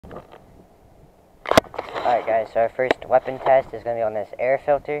Alright guys, so our first weapon test is going to be on this air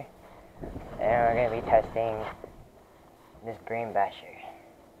filter. And we're going to be testing this green basher.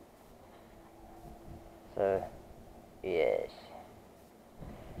 So, yes.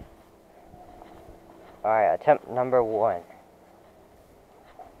 Alright, attempt number 1.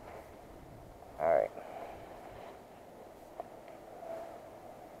 Alright.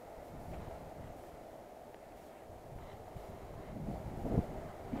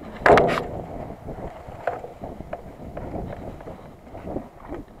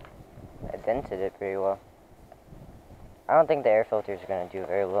 I dented it pretty well. I don't think the air filter is going to do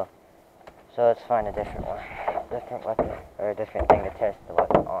very well. So let's find a different one. Different weapon, or a different thing to test the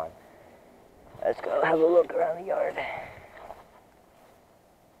weapon on. Let's go have a look around the yard.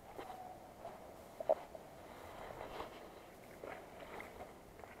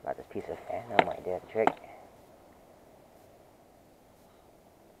 Not this piece of fan, that might do a trick.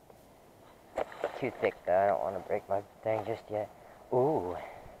 Too thick though, I don't want to break my thing just yet. Ooh,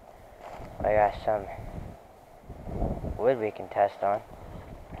 I got some wood we can test on.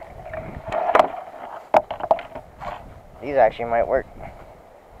 These actually might work.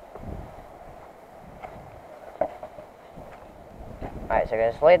 Alright, so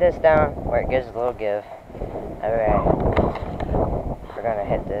we're gonna lay this down where it gives a little give. Alright. We're gonna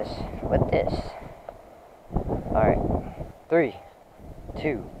hit this with this. Alright. 3,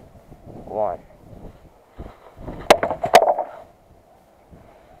 2, 1.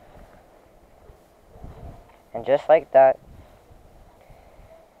 And just like that,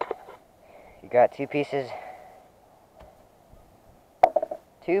 you got two pieces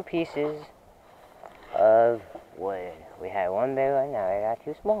of wood. We had one big one, now we got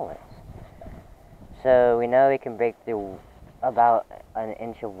two small ones. So we know we can break through about an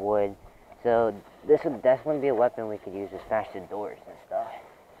inch of wood. So this would definitely be a weapon we could use to smash the doors and stuff.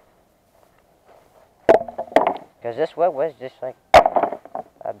 Because this wood was just like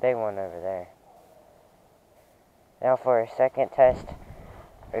a big one over there. Now for our second test,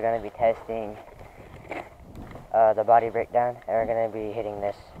 we're going to be testing the body breakdown, and we're going to be hitting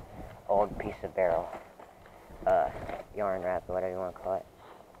this old piece of barrel, yarn wrap or whatever you want to call it.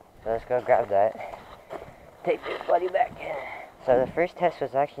 So let's go grab that, take this buddy back. So the first test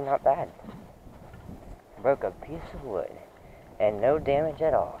was actually not bad. Broke a piece of wood, and no damage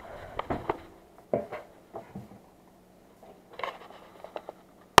at all.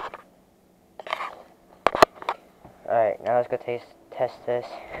 Alright, now let's go test this.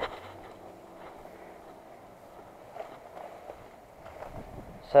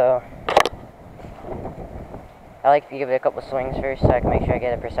 So, I like to give it a couple swings first so I can make sure I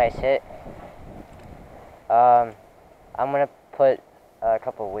get a precise hit. I'm going to put a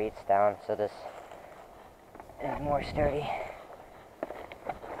couple weights down so this is more sturdy.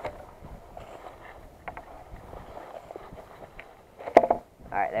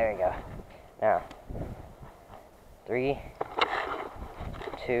 Alright, there we go. Now, 3,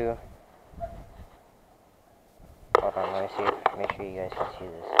 2, hold on, let me see, make sure you guys can see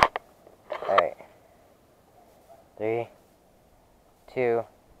this. Alright. 3, 2,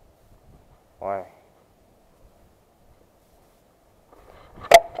 1.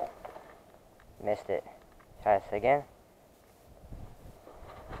 Missed it. Try this again.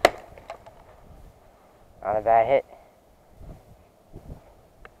 Not a bad hit.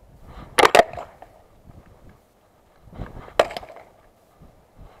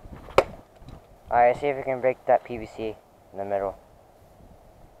 Alright, see if we can break that PVC in the middle.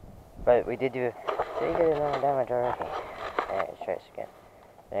 But we did do pretty good amount of damage already. Alright, let's try this again.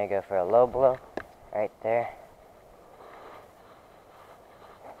 Then I go for a low blow right there.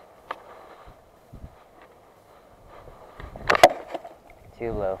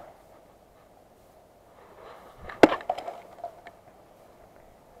 Too low.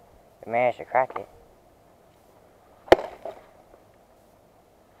 We managed to crack it.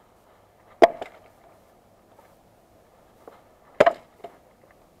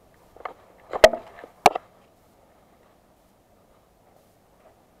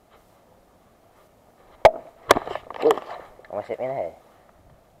 Almost hit me in the head.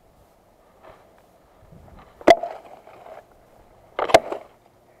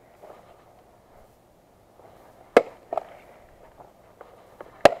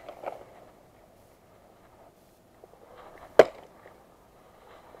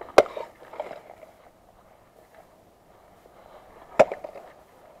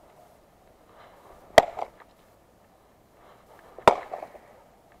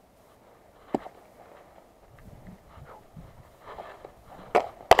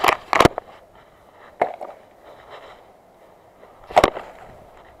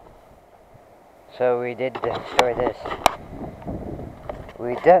 So we did destroy this.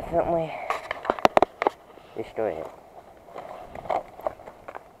 We definitely destroyed it.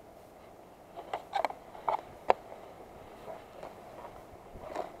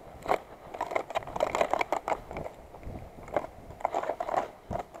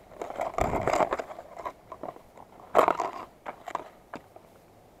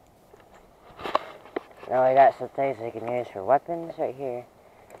 Now we got some things we can use for weapons right here.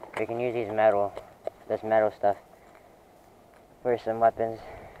 We can use this metal stuff for some weapons.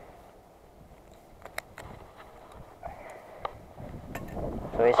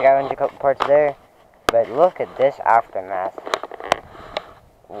 So we scavenged a couple parts there, but look at this aftermath.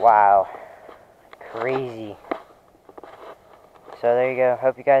 Wow, crazy. So there you go.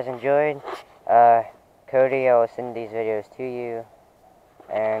 Hope you guys enjoyed. Cody, I will send these videos to you,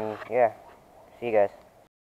 and yeah, see you guys.